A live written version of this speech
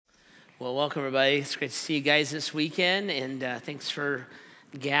Well, welcome everybody. It's great to see you guys this weekend, and thanks for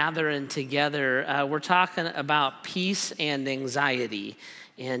gathering together. We're talking about peace and anxiety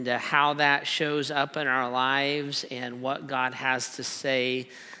and how that shows up in our lives and what God has to say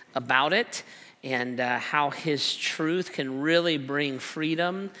about it, and how his truth can really bring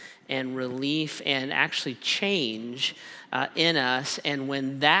freedom and relief and actually change in us. And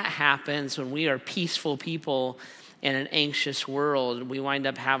when that happens, when we are peaceful people in an anxious world, we wind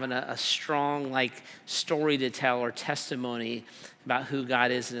up having a strong story to tell or testimony about who God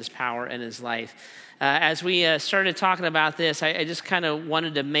is and his power in his life. As we started talking about this, I just kind of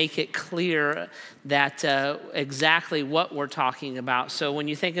wanted to make it clear that exactly what we're talking about. So when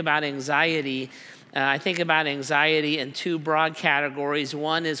you think about anxiety, I think about anxiety in two broad categories.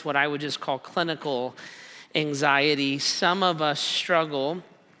 One is what I would just call clinical anxiety. Some of us struggle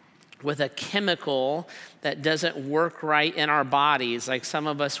with a chemical that doesn't work right in our bodies. Like some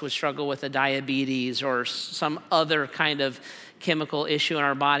of us would struggle with a diabetes or some other kind of chemical issue in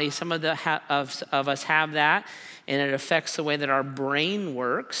our body. Some of us have that, and it affects the way that our brain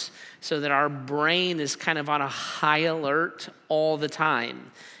works, so that our brain is kind of on a high alert all the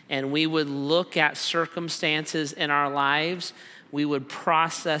time. And we would look at circumstances in our lives, we would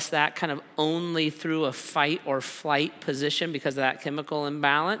process that kind of only through a fight or flight position because of that chemical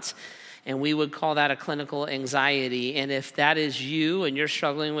imbalance. And we would call that a clinical anxiety. And if that is you and you're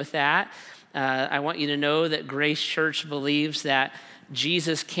struggling with that, I want you to know that Grace Church believes that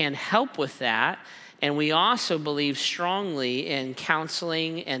Jesus can help with that. And we also believe strongly in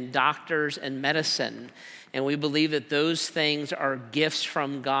counseling and doctors and medicine. And we believe that those things are gifts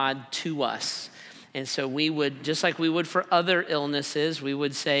from God to us. And so we would, just like we would for other illnesses, we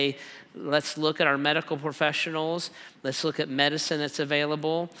would say, let's look at our medical professionals. Let's look at medicine that's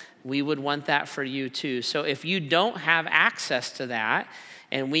available. We would want that for you too. So if you don't have access to that,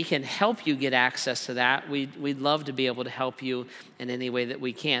 and we can help you get access to that, we'd love to be able to help you in any way that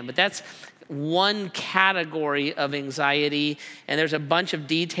we can. But that's one category of anxiety, and there's a bunch of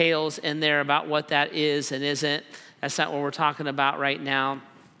details in there about what that is and isn't. That's not what we're talking about right now.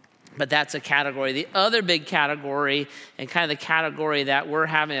 But that's a category. The other big category, and kind of the category that we're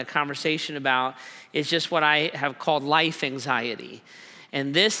having a conversation about, is just what I have called life anxiety.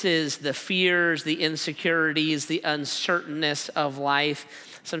 And this is the fears, the insecurities, the uncertainness of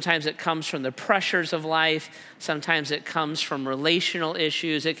life. Sometimes it comes from the pressures of life. Sometimes it comes from relational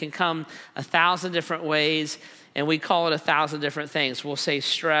issues. It can come 1,000 different ways. And we call it 1,000 different things. We'll say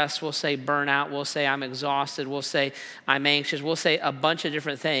stress, we'll say burnout, we'll say I'm exhausted, we'll say I'm anxious, we'll say a bunch of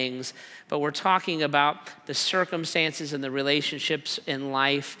different things. But we're talking about the circumstances and the relationships in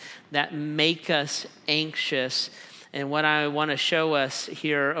life that make us anxious. And what I want to show us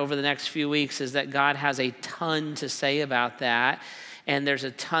here over the next few weeks is that God has a ton to say about that. And there's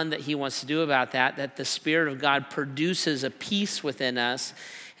a ton that he wants to do about that, that the Spirit of God produces a peace within us.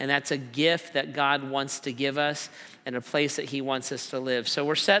 And that's a gift that God wants to give us and a place that he wants us to live. So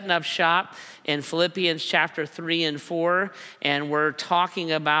we're setting up shop in Philippians chapter 3 and 4, and we're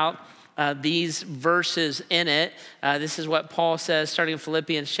talking about these verses in it. This is what Paul says, starting in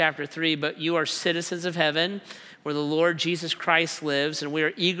Philippians chapter 3, but you are citizens of heaven, where the Lord Jesus Christ lives, and we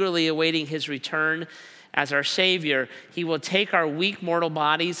are eagerly awaiting his return as our Savior. He will take our weak mortal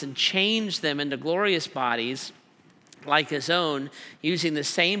bodies and change them into glorious bodies like his own, using the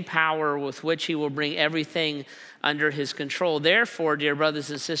same power with which he will bring everything under his control. Therefore, dear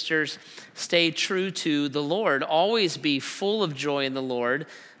brothers and sisters, stay true to the Lord. Always be full of joy in the Lord.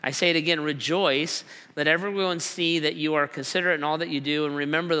 I say it again, rejoice. Let everyone see that you are considerate in all that you do, and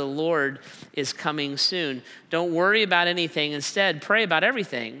remember the Lord is coming soon. Don't worry about anything. Instead, pray about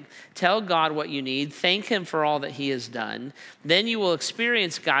everything. Tell God what you need. Thank him for all that he has done. Then you will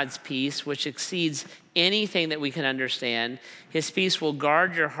experience God's peace, which exceeds anything that we can understand. His peace will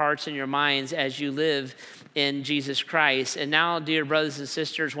guard your hearts and your minds as you live in Jesus Christ. And now, dear brothers and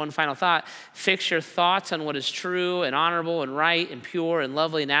sisters, one final thought. Fix your thoughts on what is true and honorable and right and pure and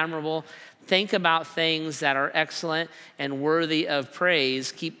lovely and admirable. Think about things that are excellent and worthy of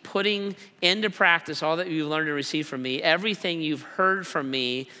praise. Keep putting into practice all that you've learned and received from me, everything you've heard from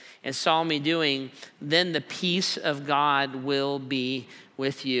me and saw me doing, then the peace of God will be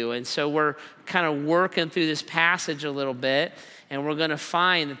with you. And so we're kind of working through this passage a little bit, and we're going to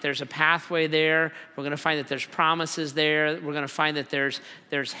find that there's a pathway there. We're going to find that there's promises there. We're going to find that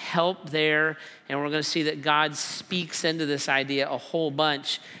there's help there, and we're going to see that God speaks into this idea a whole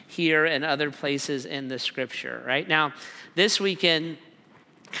bunch here and other places in the scripture. Right now, this weekend,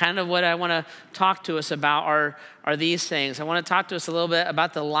 kind of what I want to talk to us about are these things. I want to talk to us a little bit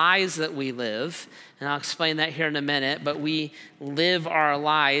about the lies that we live, and I'll explain that here in a minute, but we live our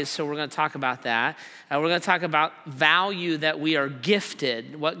lies, so we're going to talk about that. We're going to talk about value that we are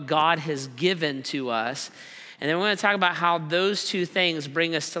gifted, what God has given to us. And then we're going to talk about how those two things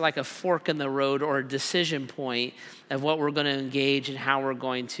bring us to like a fork in the road or a decision point of what we're going to engage and how we're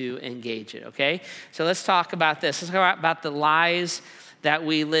going to engage it, okay? So let's talk about this. Let's talk about the lies that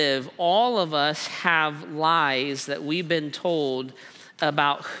we live. All of us have lies that we've been told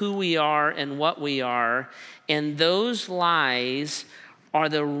about who we are and what we are, and those lies are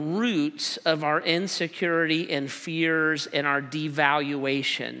the roots of our insecurity and fears and our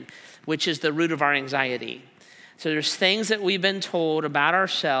devaluation, which is the root of our anxiety. So there's things that we've been told about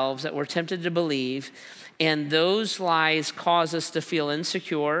ourselves that we're tempted to believe, and those lies cause us to feel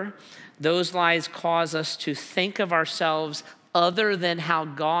insecure. Those lies cause us to think of ourselves other than how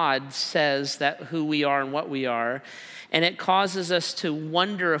God says that who we are and what we are. And it causes us to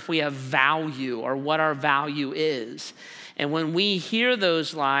wonder if we have value or what our value is. And when we hear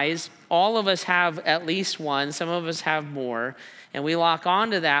those lies, all of us have at least one, some of us have more, and we lock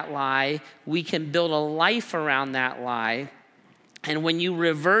onto that lie, we can build a life around that lie. And when you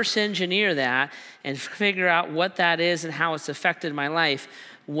reverse engineer that and figure out what that is and how it's affected my life,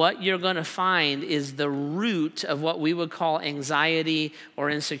 what you're going to find is the root of what we would call anxiety or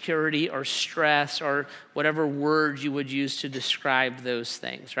insecurity or stress or whatever word you would use to describe those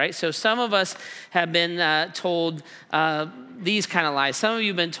things, right? So some of us have been told these kind of lies. Some of you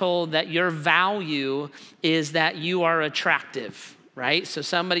have been told that your value is that you are attractive, right? So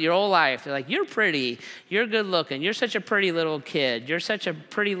somebody your whole life, they're like, you're pretty, you're good looking, you're such a pretty little kid, you're such a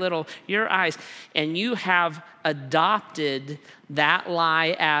pretty little, your eyes, and you have adopted that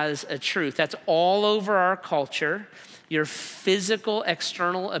lie as a truth. That's all over our culture. Your physical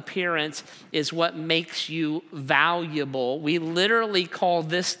external appearance is what makes you valuable. We literally call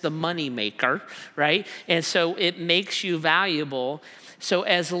this the money maker, right? And so it makes you valuable. So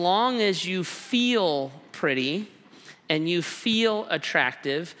as long as you feel pretty and you feel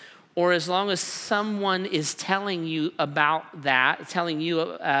attractive, or as long as someone is telling you about that,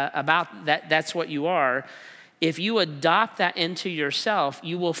 that's what you are, if you adopt that into yourself,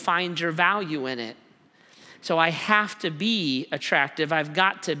 you will find your value in it. So I have to be attractive. I've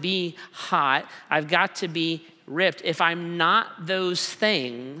got to be hot. I've got to be ripped. If I'm not those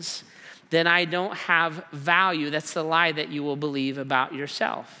things, then I don't have value. That's the lie that you will believe about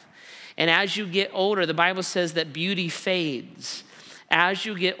yourself. And as you get older, the Bible says that beauty fades. As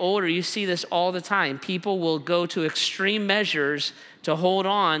you get older, you see this all the time. People will go to extreme measures to hold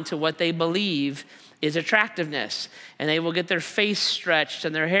on to what they believe is attractiveness. And they will get their face stretched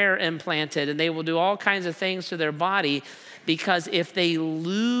and their hair implanted, and they will do all kinds of things to their body because if they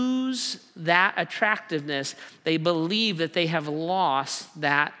lose that attractiveness, they believe that they have lost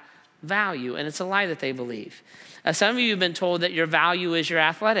that value. And it's a lie that they believe. Some of you have been told that your value is your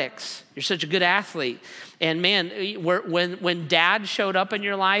athletics. You're such a good athlete. And man, when dad showed up in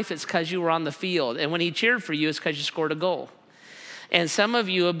your life, it's because you were on the field. And when he cheered for you, it's because you scored a goal. And some of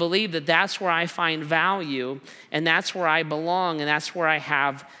you have believed that that's where I find value, and that's where I belong, and that's where I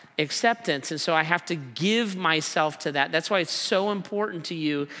have acceptance. And so I have to give myself to that. That's why it's so important to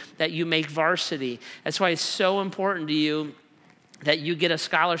you that you make varsity. That's why it's so important to you that you get a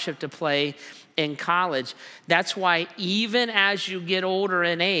scholarship to play in college. That's why even as you get older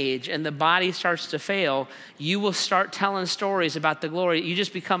in age and the body starts to fail, you will start telling stories about the glory. You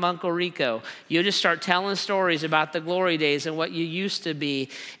just become Uncle Rico. You'll just start telling stories about the glory days and what you used to be.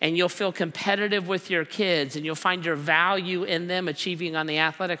 And you'll feel competitive with your kids and you'll find your value in them achieving on the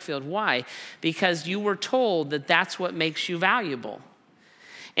athletic field. Why? Because you were told that that's what makes you valuable.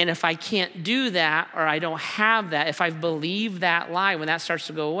 And if I can't do that or I don't have that, if I believe that lie, when that starts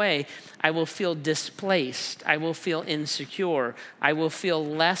to go away, I will feel displaced. I will feel insecure. I will feel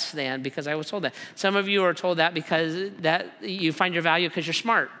less than because I was told that. Some of you are told that because that you find your value because you're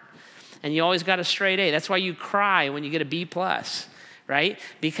smart and you always got a straight A. That's why you cry when you get a B+, right?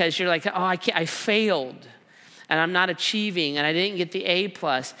 Because you're like, oh, I failed. And I'm not achieving, and I didn't get the A+.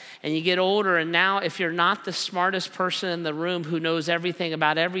 And you get older, and now if you're not the smartest person in the room who knows everything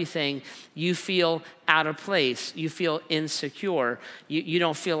about everything, you feel out of place. You feel insecure. You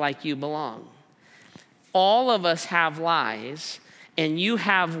don't feel like you belong. All of us have lies, and you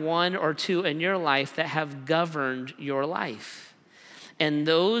have one or two in your life that have governed your life. And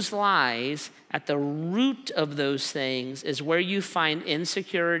those lies, at the root of those things, is where you find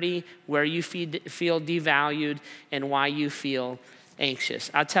insecurity, where you feel devalued, and why you feel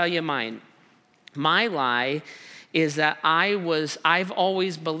anxious. I'll tell you mine. My lie is that I've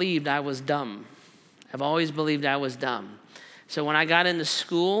always believed I was dumb. I've always believed I was dumb. So when I got into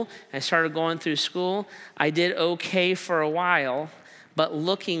school, I started going through school, I did okay for a while, but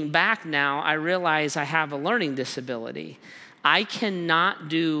looking back now, I realize I have a learning disability. I cannot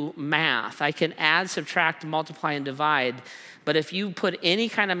do math. I can add, subtract, multiply, and divide. But if you put any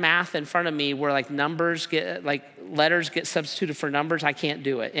kind of math in front of me where letters get substituted for numbers, I can't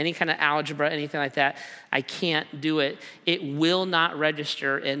do it. Any kind of algebra, anything like that, I can't do it. It will not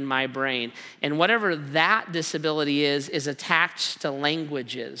register in my brain. And whatever that disability is attached to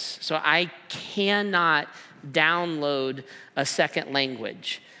languages. So I cannot download a second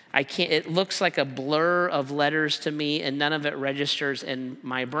language. I can't. It looks like a blur of letters to me, and none of it registers in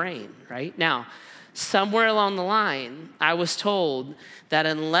my brain, right? Now, somewhere along the line, I was told that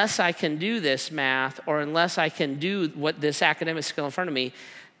unless I can do this math or unless I can do what this academic skill in front of me,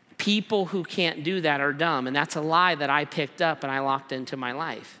 people who can't do that are dumb. And that's a lie that I picked up and I locked into my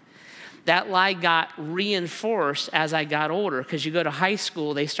life. That lie got reinforced as I got older, because you go to high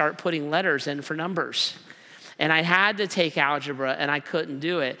school, they start putting letters in for numbers. And I had to take algebra and I couldn't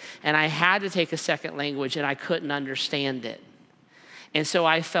do it. And I had to take a second language and I couldn't understand it. And so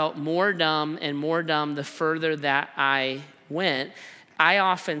I felt more dumb and more dumb the further that I went. I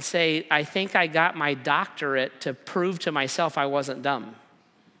often say, I think I got my doctorate to prove to myself I wasn't dumb.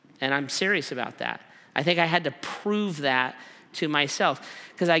 And I'm serious about that. I think I had to prove that to myself,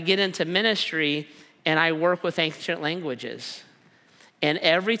 because I get into ministry and I work with ancient languages. And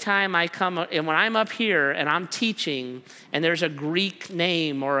every time I come, and when I'm up here and I'm teaching and there's a Greek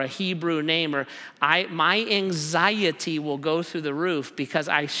name or a Hebrew name, my anxiety will go through the roof, because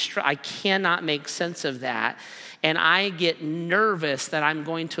I cannot make sense of that. And I get nervous that I'm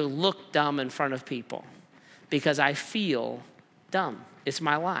going to look dumb in front of people because I feel dumb. It's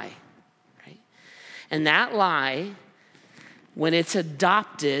my lie, right? And that lie, when it's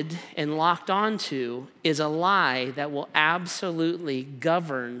adopted and locked onto, is a lie that will absolutely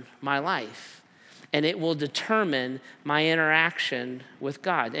govern my life. And it will determine my interaction with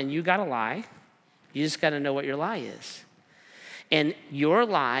God. And you got a lie. You just got to know what your lie is. And your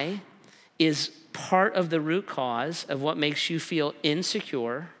lie is part of the root cause of what makes you feel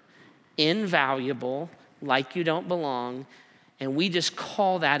insecure, invaluable, like you don't belong. And we just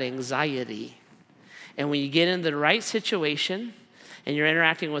call that anxiety. And when you get in the right situation and you're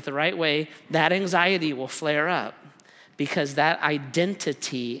interacting with the right way, that anxiety will flare up, because that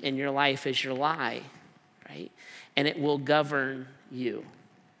identity in your life is your lie, right? And it will govern you.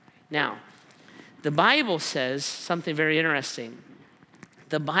 Now, the Bible says something very interesting.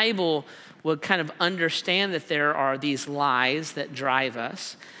 The Bible would kind of understand that there are these lies that drive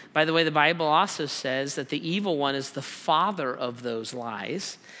us. By the way, the Bible also says that the evil one is the father of those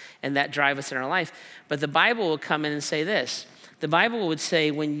lies, and that drive us in our life. But the Bible will come in and say this. The Bible would say,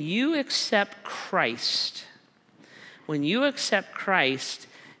 when you accept Christ,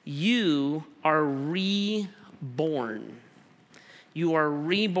 you are reborn. You are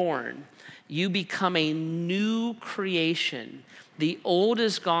reborn. You become a new creation. The old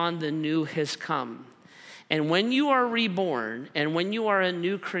is gone, the new has come. And when you are reborn and when you are a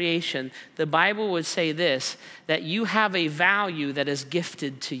new creation, the Bible would say this, that you have a value that is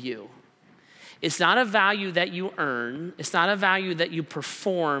gifted to you. It's not a value that you earn. It's not a value that you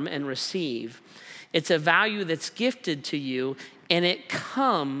perform and receive. It's a value that's gifted to you, and it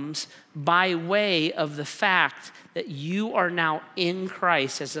comes by way of the fact that you are now in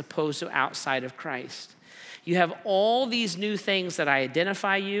Christ as opposed to outside of Christ. You have all these new things that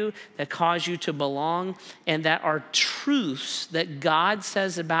identify you, that cause you to belong, and that are truths that God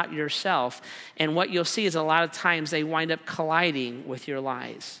says about yourself. And what you'll see is a lot of times they wind up colliding with your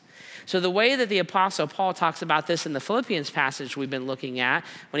lies. So the way that the Apostle Paul talks about this in the Philippians passage we've been looking at,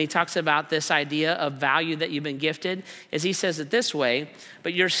 when he talks about this idea of value that you've been gifted, is he says it this way,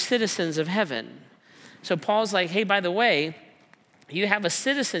 but you're citizens of heaven. So Paul's like, hey, by the way, you have a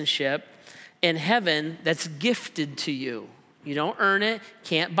citizenship in heaven that's gifted to you. You don't earn it,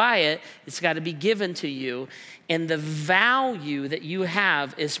 can't buy it. It's got to be given to you. And the value that you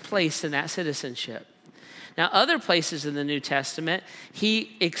have is placed in that citizenship. Now, other places in the New Testament,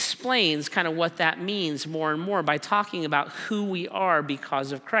 he explains kind of what that means more and more by talking about who we are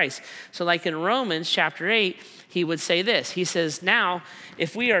because of Christ. So like in Romans chapter 8, he would say this. He says, now,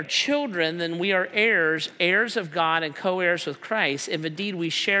 if we are children, then we are heirs, heirs of God and co-heirs with Christ, if indeed we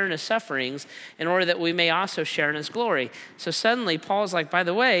share in his sufferings, in order that we may also share in his glory. So suddenly, Paul's like, by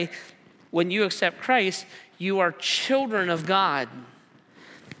the way, when you accept Christ, you are children of God.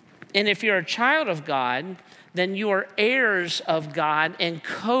 And if you're a child of God, then you are heirs of God and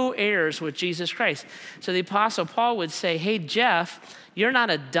co-heirs with Jesus Christ. So the Apostle Paul would say, hey, Jeff, you're not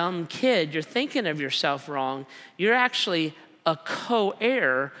a dumb kid. You're thinking of yourself wrong. You're actually a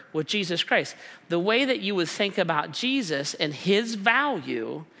co-heir with Jesus Christ. The way that you would think about Jesus and his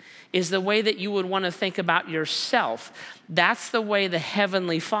value is the way that you would want to think about yourself. That's the way the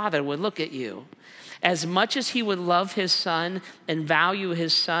Heavenly Father would look at you. As much as he would love his son and value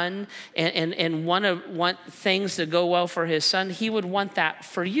his son and want things to go well for his son, he would want that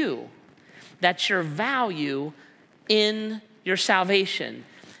for you. That's your value in your salvation.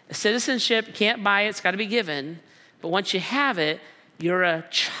 Citizenship, can't buy it, it's got to be given. But once you have it, you're a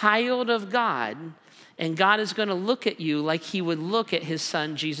child of God, and God is going to look at you like he would look at his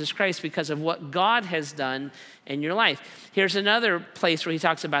son, Jesus Christ, because of what God has done in your life. Here's another place where he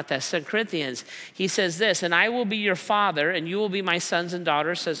talks about that, 2 Corinthians. He says this, and I will be your father, and you will be my sons and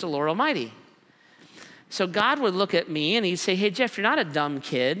daughters, says the Lord Almighty. So God would look at me and he'd say, hey, Jeff, you're not a dumb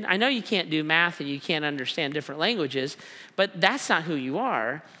kid. I know you can't do math and you can't understand different languages, but that's not who you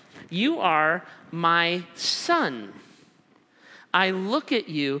are. You are my son. I look at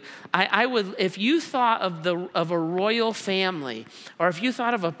you, I would, if you thought of a royal family, or if you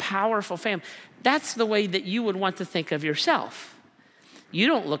thought of a powerful family, that's the way that you would want to think of yourself. You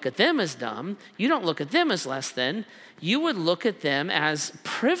don't look at them as dumb. You don't look at them as less than. You would look at them as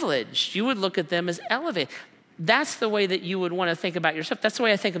privileged. You would look at them as elevated. That's the way that you would want to think about yourself. That's the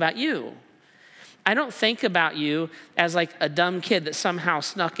way I think about you. I don't think about you as like a dumb kid that somehow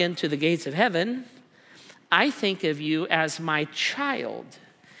snuck into the gates of heaven. I think of you as my child,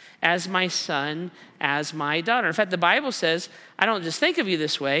 as my son, as my daughter. In fact, the Bible says, I don't just think of you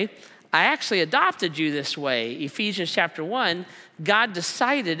this way, I actually adopted you this way. Ephesians chapter 1, God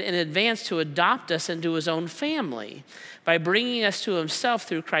decided in advance to adopt us into his own family by bringing us to himself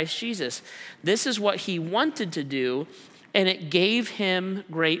through Christ Jesus. This is what he wanted to do, and it gave him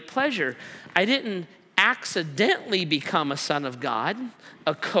great pleasure. I didn't accidentally become a son of God,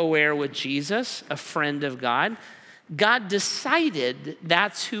 a co-heir with Jesus, a friend of God. God decided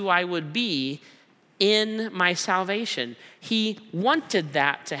that's who I would be in my salvation. He wanted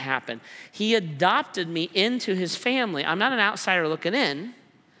that to happen. He adopted me into his family. I'm not an outsider looking in.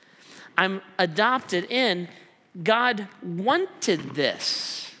 I'm adopted in. God wanted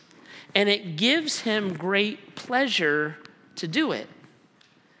this, and it gives him great pleasure to do it.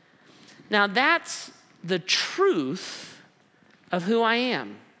 Now that's the truth of who I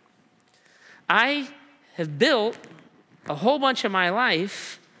am. I have built a whole bunch of my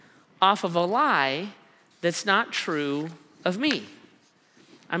life off of a lie that's not true of me.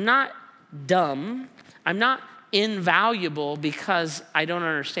 I'm not dumb. I'm not invaluable because I don't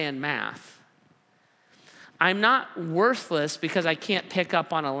understand math. I'm not worthless because I can't pick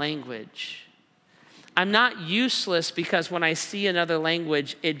up on a language. I'm not useless because when I see another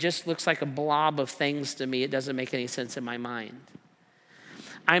language, it just looks like a blob of things to me. It doesn't make any sense in my mind.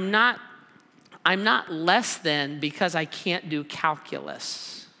 I'm not less than because I can't do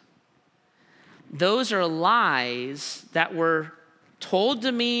calculus. Those are lies that were told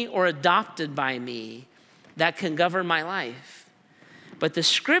to me or adopted by me that can govern my life. But the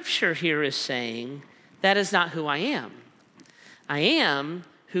scripture here is saying that is not who I am. I am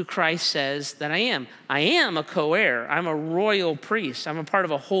who Christ says that I am. I am a co-heir. I'm a royal priest. I'm a part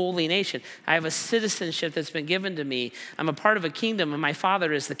of a holy nation. I have a citizenship that's been given to me. I'm a part of a kingdom, and my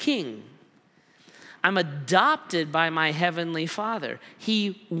Father is the King. I'm adopted by my heavenly Father.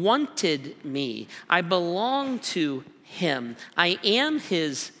 He wanted me. I belong to him. I am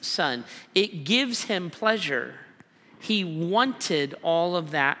his son. It gives him pleasure. He wanted all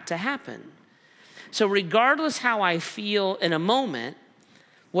of that to happen. So regardless how I feel in a moment,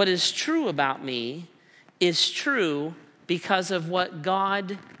 what is true about me is true because of what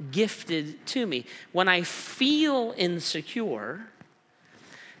God gifted to me. When I feel insecure,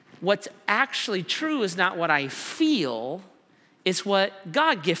 what's actually true is not what I feel, it's what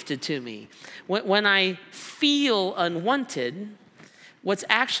God gifted to me. When I feel unwanted, what's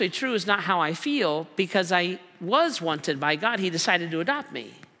actually true is not how I feel because I was wanted by God. He decided to adopt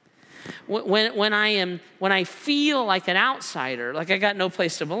me. When I feel like an outsider, like I got no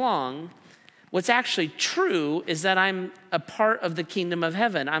place to belong, what's actually true is that I'm a part of the kingdom of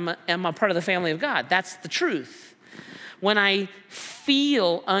heaven. I'm a part of the family of God. That's the truth. When I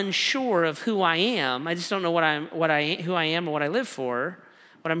feel unsure of who I am, I just don't know who I am and what I live for,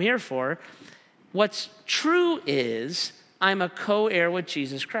 what I'm here for. What's true is I'm a co-heir with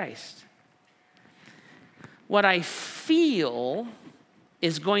Jesus Christ. What I feel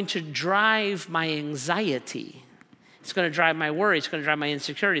is going to drive my anxiety. It's going to drive my worry. It's going to drive my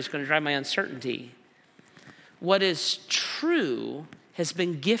insecurity. It's going to drive my uncertainty. what is true has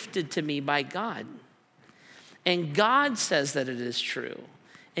been gifted to me by God. And God says that it is true.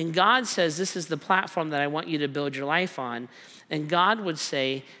 And God says, this is the platform that I want you to build your life on. And God would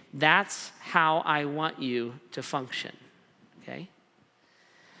say, that's how I want you to function, okay?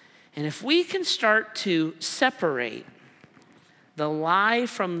 And if we can start to separate the lie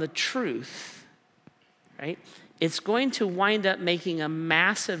from the truth, right? It's going to wind up making a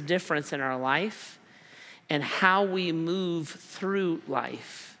massive difference in our life and how we move through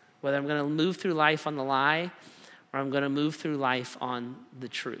life. Whether I'm going to move through life on the lie or I'm going to move through life on the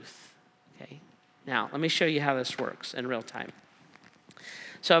truth, okay? Now, let me show you how this works in real time.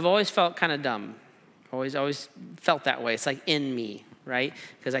 So I've always felt kind of dumb. Always felt that way. It's like in me, right?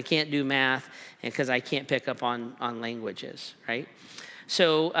 Because I can't do math and because I can't pick up on languages, right?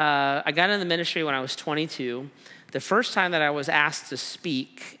 So I got in the ministry when I was 22. The first time that I was asked to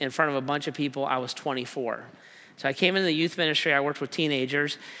speak in front of a bunch of people, I was 24. So I came into the youth ministry, I worked with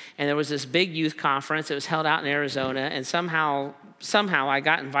teenagers, and there was this big youth conference. It was held out in Arizona, and somehow I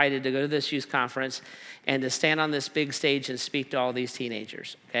got invited to go to this youth conference and to stand on this big stage and speak to all these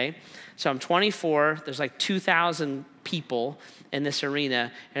teenagers, okay? So I'm 24, there's like 2,000 people in this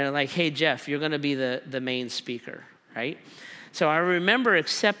arena, and they're like, hey, Jeff, you're gonna be the main speaker, right? So I remember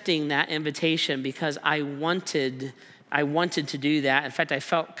accepting that invitation because I wanted to do that. In fact, I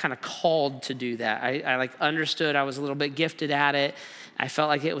felt kind of called to do that. I like understood I was a little bit gifted at it. I felt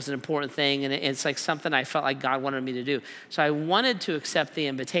like it was an important thing, and it's like something I felt like God wanted me to do. So I wanted to accept the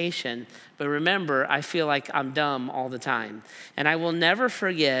invitation, but remember, I feel like I'm dumb all the time. And I will never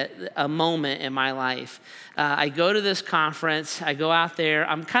forget a moment in my life. I go to this conference, I go out there,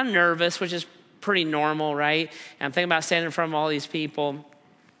 I'm kind of nervous, which is pretty normal, right? And I'm thinking about standing in front of all these people.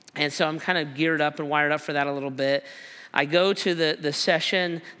 And so I'm kind of geared up and wired up for that a little bit. I go to the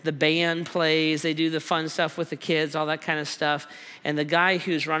session, the band plays, they do the fun stuff with the kids, all that kind of stuff. And the guy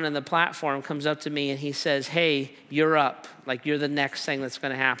who's running the platform comes up to me and he says, hey, you're up. Like, you're the next thing that's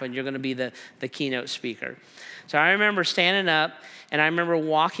gonna happen. You're gonna be the keynote speaker. So I remember standing up, and I remember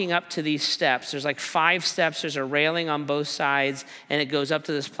walking up to these steps. There's like 5 steps. There's a railing on both sides, and it goes up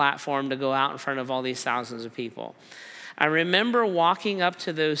to this platform to go out in front of all these thousands of people. I remember walking up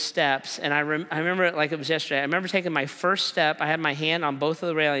to those steps, and I remember it like it was yesterday. I remember taking my first step. I had my hand on both of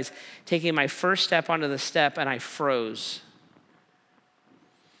the railings, taking my first step onto the step, and I froze.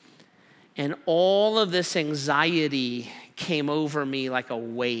 And all of this anxiety came over me like a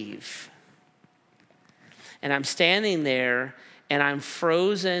wave. And I'm standing there, and I'm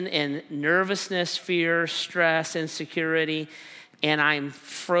frozen in nervousness, fear, stress, insecurity, and I'm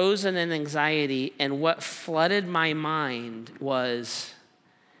frozen in anxiety. And what flooded my mind was,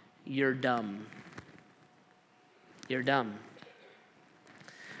 you're dumb. You're dumb.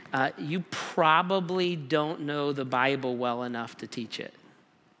 You probably don't know the Bible well enough to teach it.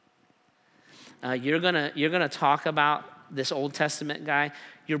 You're gonna talk about this Old Testament guy.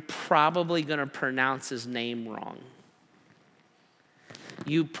 You're probably gonna pronounce his name wrong.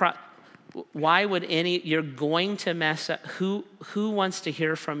 Why would you're going to mess up. Who wants to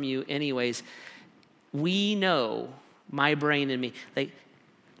hear from you anyways? We know, my brain and me, like,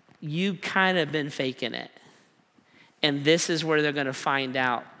 you kind of been faking it. And this is where they're gonna find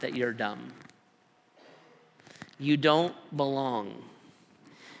out that you're dumb. You don't belong.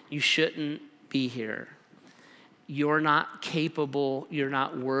 You shouldn't be here. You're not capable, you're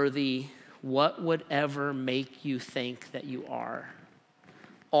not worthy. What would ever make you think that you are?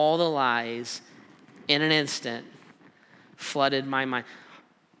 All the lies in an instant flooded my mind.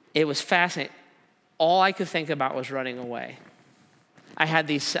 It was fascinating. All I could think about was running away. I had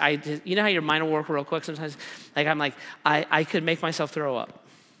these, you know how your mind will work real quick sometimes? Like, I'm like, I could make myself throw up.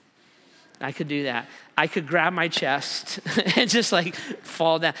 I could do that. I could grab my chest and just like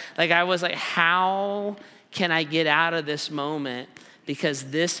fall down. Like, I was like, how can I get out of this moment? Because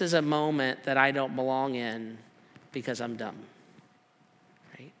this is a moment that I don't belong in because I'm dumb.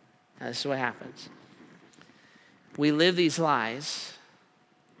 Right? Now, this is what happens. We live these lies,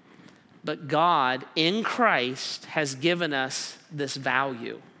 but God in Christ has given us this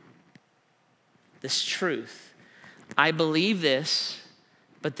value, this truth. I believe this,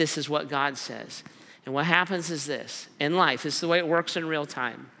 but this is what God says. And what happens is this. In life, this is the way it works in real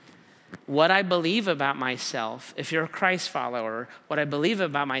time. What I believe about myself, if you're a Christ follower, what I believe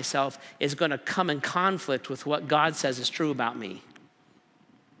about myself is going to come in conflict with what God says is true about me.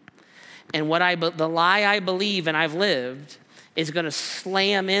 And the lie I believe and I've lived is going to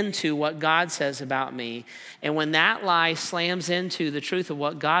slam into what God says about me. And when that lie slams into the truth of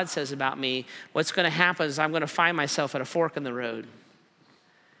what God says about me, what's going to happen is I'm going to find myself at a fork in the road.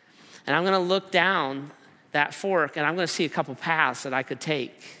 And I'm going to look down that fork and I'm going to see a couple paths that I could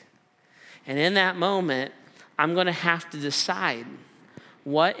take. And in that moment, I'm going to have to decide,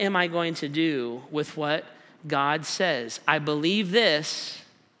 what am I going to do with what God says? I believe this,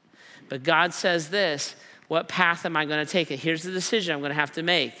 but God says this. What path am I going to take? And here's the decision I'm going to have to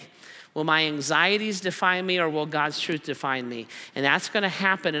make. Will my anxieties define me, or will God's truth define me? And that's going to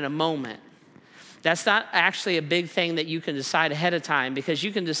happen in a moment. That's not actually a big thing that you can decide ahead of time, because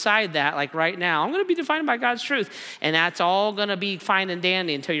you can decide that like right now, I'm going to be defined by God's truth. And that's all going to be fine and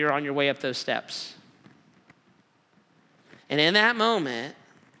dandy until you're on your way up those steps. And in that moment,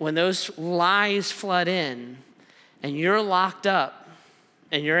 when those lies flood in and you're locked up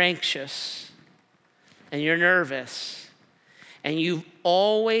and you're anxious and you're nervous and you've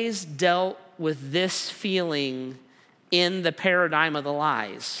always dealt with this feeling in the paradigm of the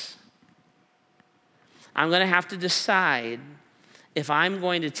lies, I'm going to have to decide if I'm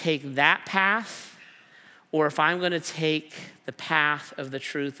going to take that path or if I'm going to take the path of the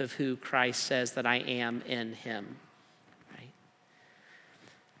truth of who Christ says that I am in him. Right?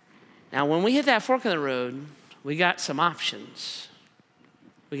 Now, when we hit that fork in the road, we got some options.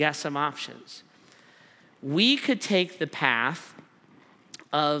 We could take the path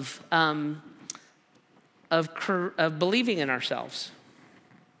of believing in ourselves.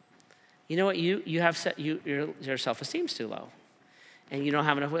 You know what? You have set your self-esteem's too low, and you don't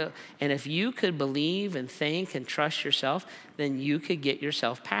have enough will. And if you could believe and think and trust yourself, then you could get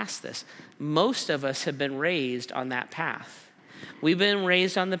yourself past this. Most of us have been raised on that path. We've been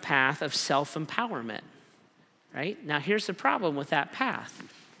raised on the path of self-empowerment, right? Now, here's the problem with that path.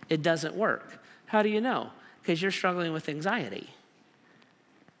 It doesn't work. How do you know? Because you're struggling with anxiety.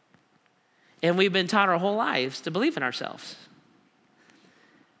 And we've been taught our whole lives to believe in ourselves.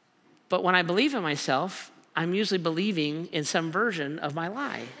 But when I believe in myself, I'm usually believing in some version of my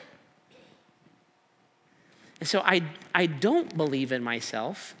lie. And so I don't believe in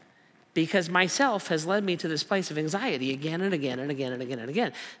myself because myself has led me to this place of anxiety again and again and again and again and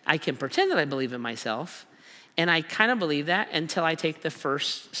again. I can pretend that I believe in myself, and I kind of believe that until I take the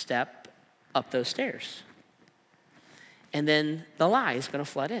first step up those stairs. And then the lie is going to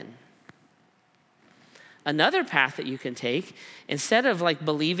flood in. Another path that you can take, instead of like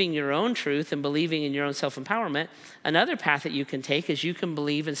believing your own truth and believing in your own self-empowerment, another path that you can take is you can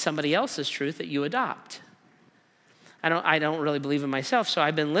believe in somebody else's truth that you adopt. I don't really believe in myself, so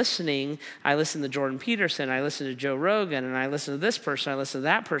I've been listening. I listen to Jordan Peterson, I listen to Joe Rogan, and I listen to this person, I listen to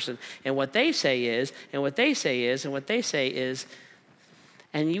that person, and what they say is, and what they say is, and what they say is.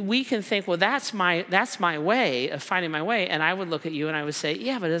 And we can think, well, that's my way of finding my way. And I would look at you and I would say,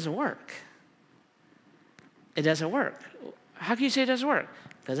 yeah, but it doesn't work. It doesn't work. How can you say it doesn't work?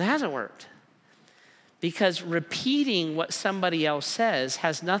 Because it hasn't worked. Because repeating what somebody else says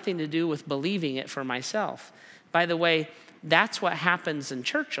has nothing to do with believing it for myself. By the way, that's what happens in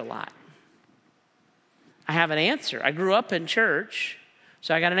church a lot. I have an answer. I grew up in church,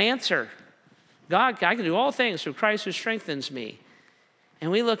 so I got an answer. God, I can do all things through Christ who strengthens me. And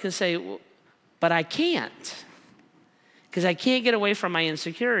we look and say, well, but I can't. Because I can't get away from my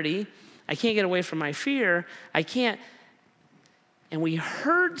insecurity. I can't get away from my fear. I can't. And we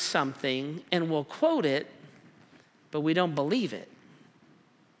heard something and we'll quote it, but we don't believe it.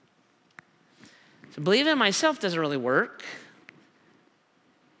 So believing in myself doesn't really work.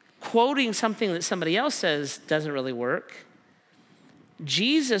 Quoting something that somebody else says doesn't really work.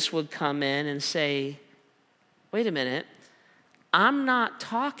 Jesus would come in and say, wait a minute, I'm not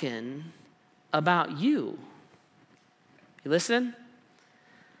talking about you. You listening?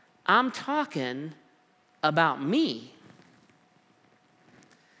 I'm talking about me.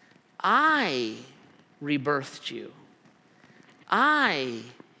 I rebirthed you. I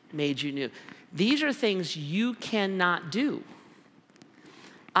made you new. These are things you cannot do.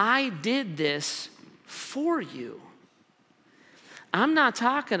 I did this for you. I'm not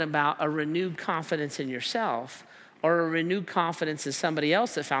talking about a renewed confidence in yourself or a renewed confidence in somebody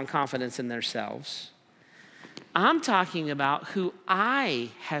else that found confidence in themselves. I'm talking about who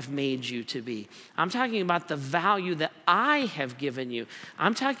I have made you to be. I'm talking about the value that I have given you.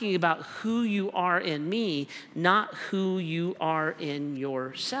 I'm talking about who you are in me, not who you are in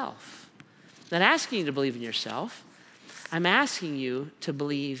yourself. I'm not asking you to believe in yourself. I'm asking you to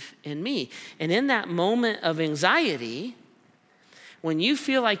believe in me. And in that moment of anxiety, when you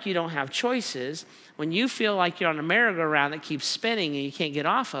feel like you don't have choices, when you feel like you're on a merry-go-round that keeps spinning and you can't get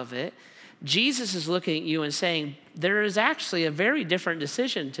off of it, Jesus is looking at you and saying, there is actually a very different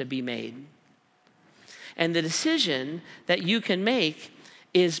decision to be made. And the decision that you can make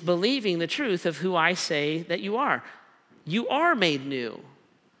is believing the truth of who I say that you are. You are made new.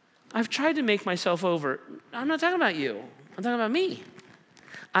 I've tried to make myself over. I'm not talking about you. I'm talking about me.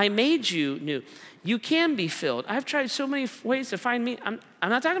 I made you new. You can be filled. I've tried so many ways to find me. I'm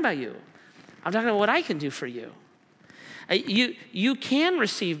not talking about you. I'm talking about what I can do for you. You can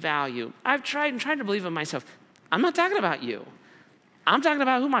receive value. I've tried to believe in myself. I'm not talking about you. I'm talking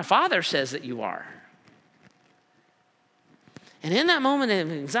about who my Father says that you are. And in that moment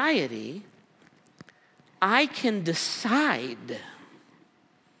of anxiety, I can decide.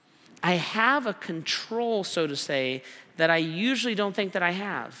 I have a control, so to say, that I usually don't think that I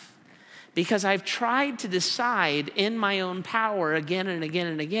have. Because I've tried to decide in my own power again and again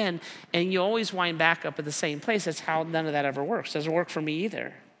and again, and you always wind back up at the same place. That's how none of that ever works. Doesn't work for me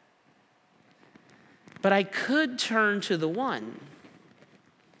either. But I could turn to the one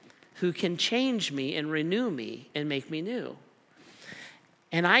who can change me and renew me and make me new.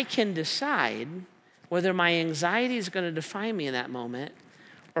 And I can decide whether my anxiety is going to define me in that moment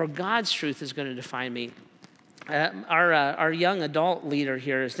or God's truth is going to define me. Our young adult leader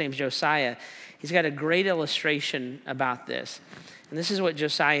here, his name's Josiah, he's got a great illustration about this. And this is what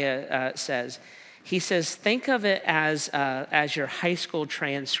Josiah says. He says, think of it as your high school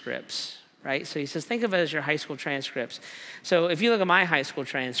transcripts, right? So he says, think of it as your high school transcripts. So if you look at my high school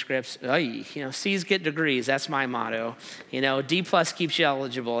transcripts, C's get degrees. That's my motto. D+ keeps you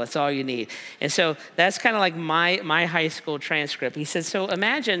eligible. That's all you need. And so that's kind of like my high school transcript. He said, so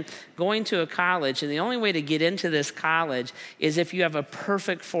imagine going to a college, and the only way to get into this college is if you have a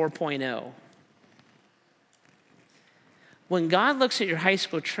perfect 4.0. When God looks at your high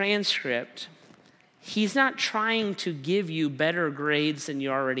school transcript, he's not trying to give you better grades than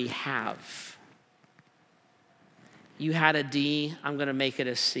you already have. You had a D, I'm going to make it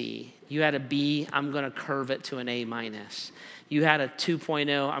a C. You had a B, I'm going to curve it to an A-. You had a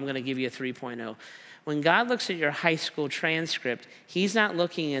 2.0, I'm going to give you a 3.0. When God looks at your high school transcript, he's not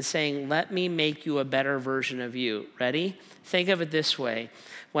looking and saying, let me make you a better version of you. Ready? Think of it this way.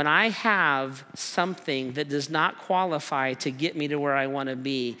 When I have something that does not qualify to get me to where I want to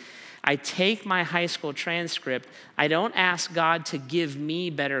be, I take my high school transcript. I don't ask God to give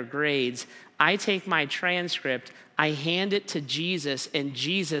me better grades. I take my transcript, I hand it to Jesus, and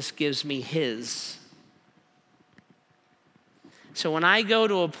Jesus gives me his. So when I go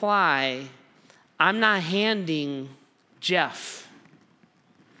to apply, I'm not handing Jeff.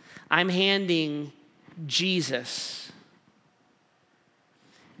 I'm handing Jesus.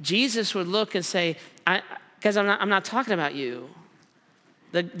 Jesus would look and say, guys, I'm not talking about you.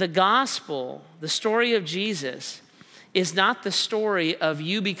 The gospel, the story of Jesus, is not the story of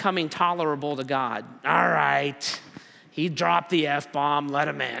you becoming tolerable to God. All right, he dropped the F-bomb, let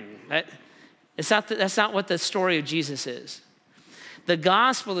him in. That's not what the story of Jesus is. The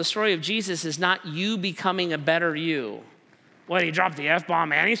gospel, the story of Jesus, is not you becoming a better you. What, he dropped the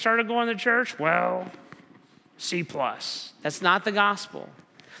F-bomb and he started going to church? Well, C+. That's not the gospel.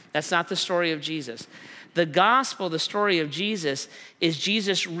 That's not the story of Jesus. The gospel, the story of Jesus, is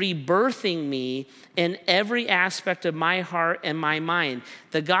Jesus rebirthing me in every aspect of my heart and my mind.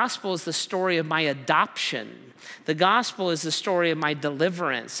 The gospel is the story of my adoption. The gospel is the story of my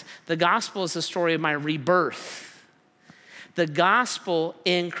deliverance. The gospel is the story of my rebirth. The gospel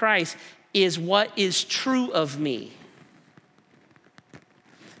in Christ is what is true of me.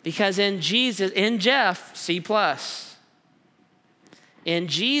 Because in Jeff, C+. In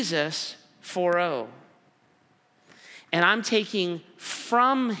Jesus, 4.0. And I'm taking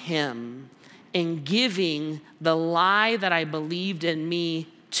from him and giving the lie that I believed in me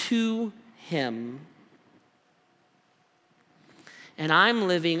to him. And I'm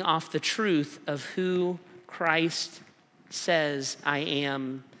living off the truth of who Christ says I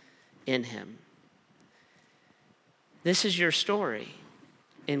am in him. This is your story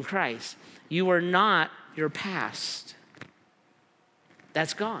in Christ. You are not your past.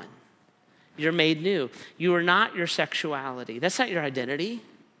 That's gone. You're made new. You are not your sexuality. That's not your identity.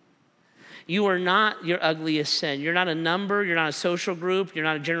 You are not your ugliest sin. You're not a number. You're not a social group. You're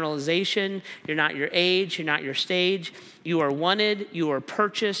not a generalization. You're not your age. You're not your stage. You are wanted. You are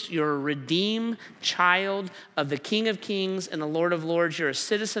purchased. You're a redeemed child of the King of Kings and the Lord of Lords. You're a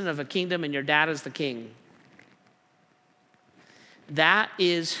citizen of a kingdom, and your dad is the king. That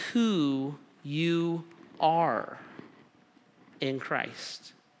is who you are in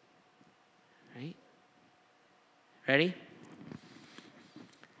Christ. Right? Ready?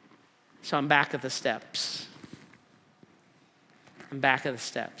 So I'm back at the steps. I'm back at the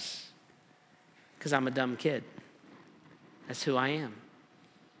steps because I'm a dumb kid. That's who I am.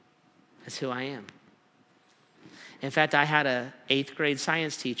 That's who I am. In fact, I had an 8th grade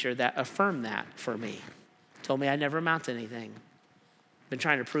science teacher that affirmed that for me. Told me I never amount to anything. Been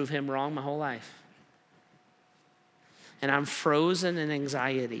trying to prove him wrong my whole life. And I'm frozen in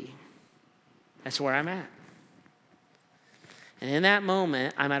anxiety. That's where I'm at. And in that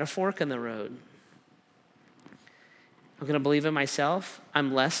moment, I'm at a fork in the road. I'm going to believe in myself.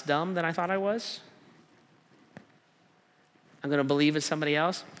 I'm less dumb than I thought I was. I'm going to believe in somebody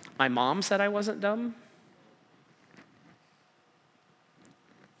else. My mom said I wasn't dumb.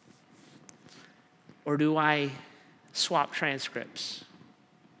 Or do I swap transcripts?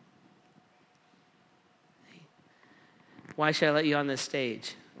 Why should I let you on this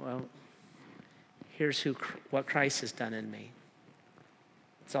stage? Well, here's what Christ has done in me.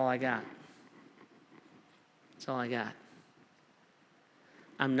 That's all I got. That's all I got.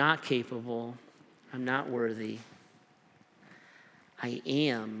 I'm not capable. I'm not worthy. I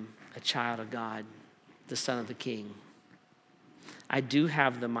am a child of God, the Son of the King. I do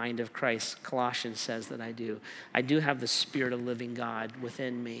have the mind of Christ. Colossians says that I do. I do have the Spirit of living God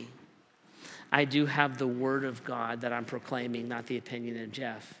within me. I do have the Word of God that I'm proclaiming, not the opinion of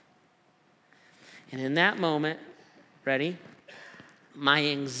Jeff. And in that moment, ready? My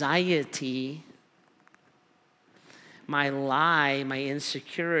anxiety, my lie, my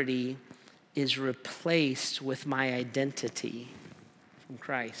insecurity is replaced with my identity from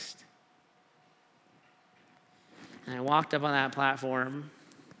Christ. And I walked up on that platform,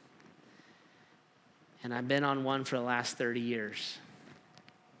 and I've been on one for the last 30 years.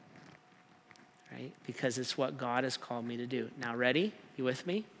 Right? Because it's what God has called me to do. Now, ready? You with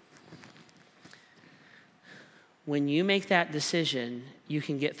me? When you make that decision, you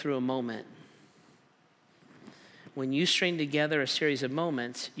can get through a moment. When you string together a series of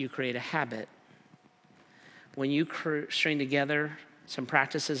moments, you create a habit. When you string together some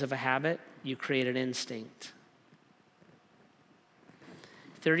practices of a habit, you create an instinct.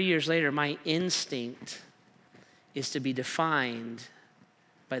 30 years later, my instinct is to be defined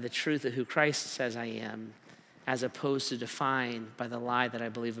by the truth of who Christ says I am, as opposed to defined by the lie that I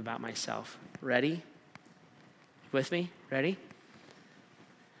believe about myself. Ready? With me? Ready?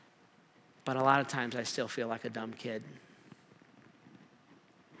 But a lot of times I still feel like a dumb kid.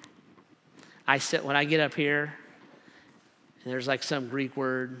 When I get up here, and there's like some Greek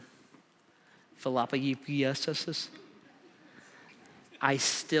word, philopaiepiesis, I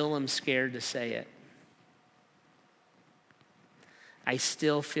still am scared to say it. I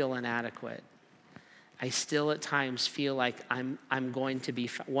still feel inadequate. I still at times feel like I'm going to be,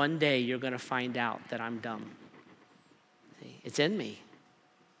 one day you're going to find out that I'm dumb. See, it's in me.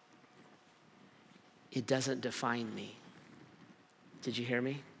 It doesn't define me. Did you hear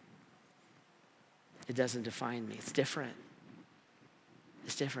me? It doesn't define me. It's different.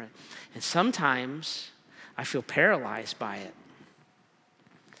 It's different. And sometimes I feel paralyzed by it.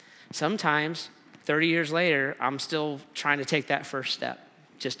 Sometimes 30 years later, I'm still trying to take that first step.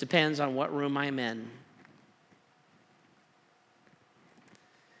 Just depends on what room I'm in.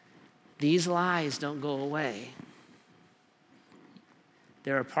 These lies don't go away.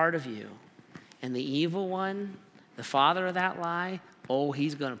 They're a part of you. And the evil one, the father of that lie,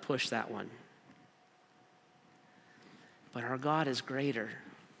 he's going to push that one. But our God is greater.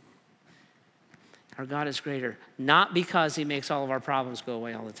 Our God is greater, not because he makes all of our problems go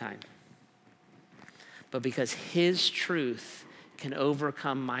away all the time, but because his truth can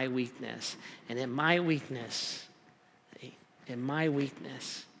overcome my weakness. And in my weakness,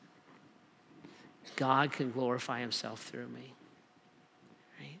 God can glorify himself through me.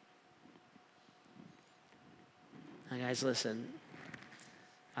 Right? Now, guys, listen.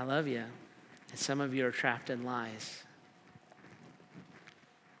 I love you. And some of you are trapped in lies.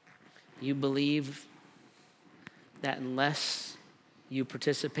 You believe that unless you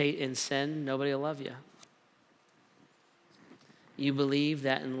participate in sin, nobody will love you. You believe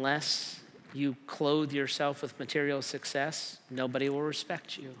that unless you clothe yourself with material success, nobody will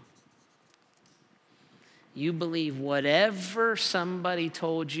respect you. You believe whatever somebody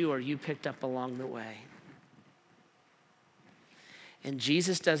told you or you picked up along the way. And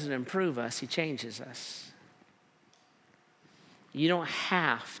Jesus doesn't improve us, he changes us. You don't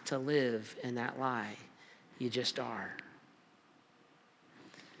have to live in that lie. You just are.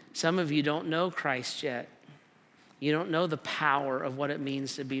 Some of you don't know Christ yet. You don't know the power of what it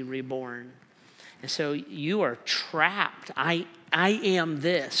means to be reborn. And so you are trapped. I am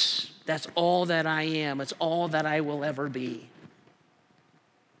this. That's all that I am. It's all that I will ever be.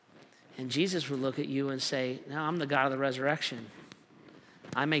 And Jesus would look at you and say, no, I'm the God of the resurrection.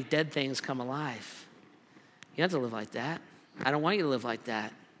 I make dead things come alive. You don't have to live like that. I don't want you to live like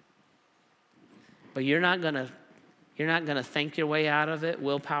that. But you're not gonna think your way out of it,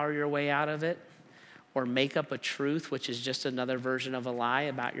 willpower your way out of it. or make up a truth, which is just another version of a lie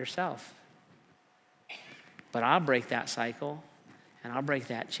about yourself. But I'll break that cycle and I'll break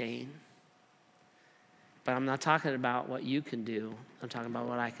that chain. But I'm not talking about what you can do. I'm talking about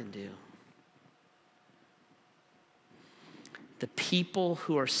what I can do. The people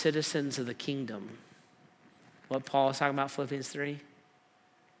who are citizens of the kingdom, what Paul is talking about, Philippians 3,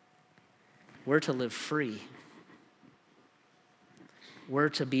 we're to live free. We're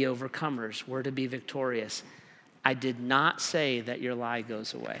to be overcomers. We're to be victorious. I did not say that your lie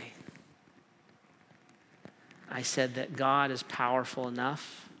goes away. I said that God is powerful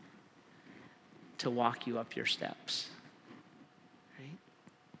enough to walk you up your steps. Right?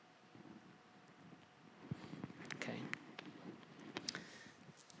 Okay.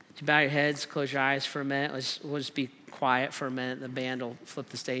 Would you bow your heads, close your eyes for a minute? We'll just be quiet for a minute. The band will flip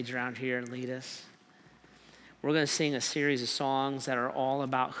the stage around here and lead us. We're going to sing a series of songs that are all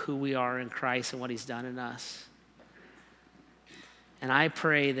about who we are in Christ and what he's done in us. And I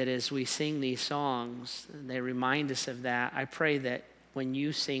pray that as we sing these songs, they remind us of that. I pray that when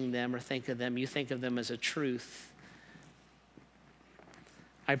you sing them or think of them, you think of them as a truth.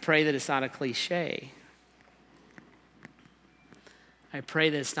 I pray that it's not a cliche. I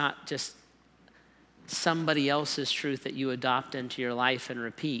pray that it's not just somebody else's truth that you adopt into your life and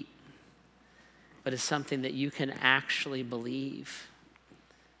repeat, but it's something that you can actually believe,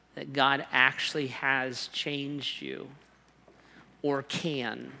 that God actually has changed you or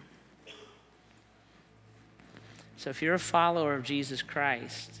can. So if you're a follower of Jesus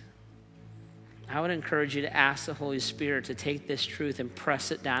Christ, I would encourage you to ask the Holy Spirit to take this truth and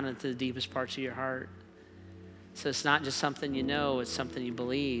press it down into the deepest parts of your heart. So it's not just something you know, it's something you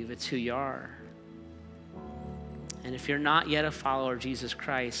believe, it's who you are. And if you're not yet a follower of Jesus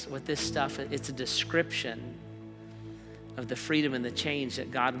Christ, with this stuff, it's a description of the freedom and the change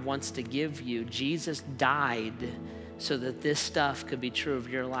that God wants to give you. Jesus died so that this stuff could be true of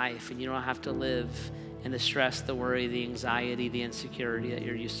your life, and you don't have to live in the stress, the worry, the anxiety, the insecurity that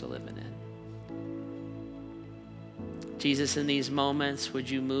you're used to living in. Jesus, in these moments, would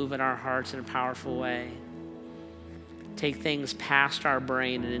you move in our hearts in a powerful way? Take things past our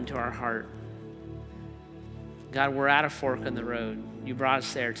brain and into our heart. God, we're at a fork in the road. You brought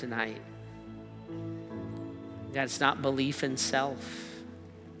us there tonight. God, it's not belief in self.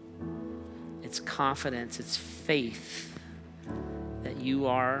 It's confidence, it's faith that you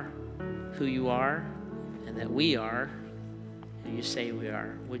are who you are and that we are who you say we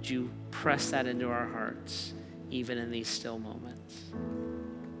are. Would you press that into our hearts, even in these still moments?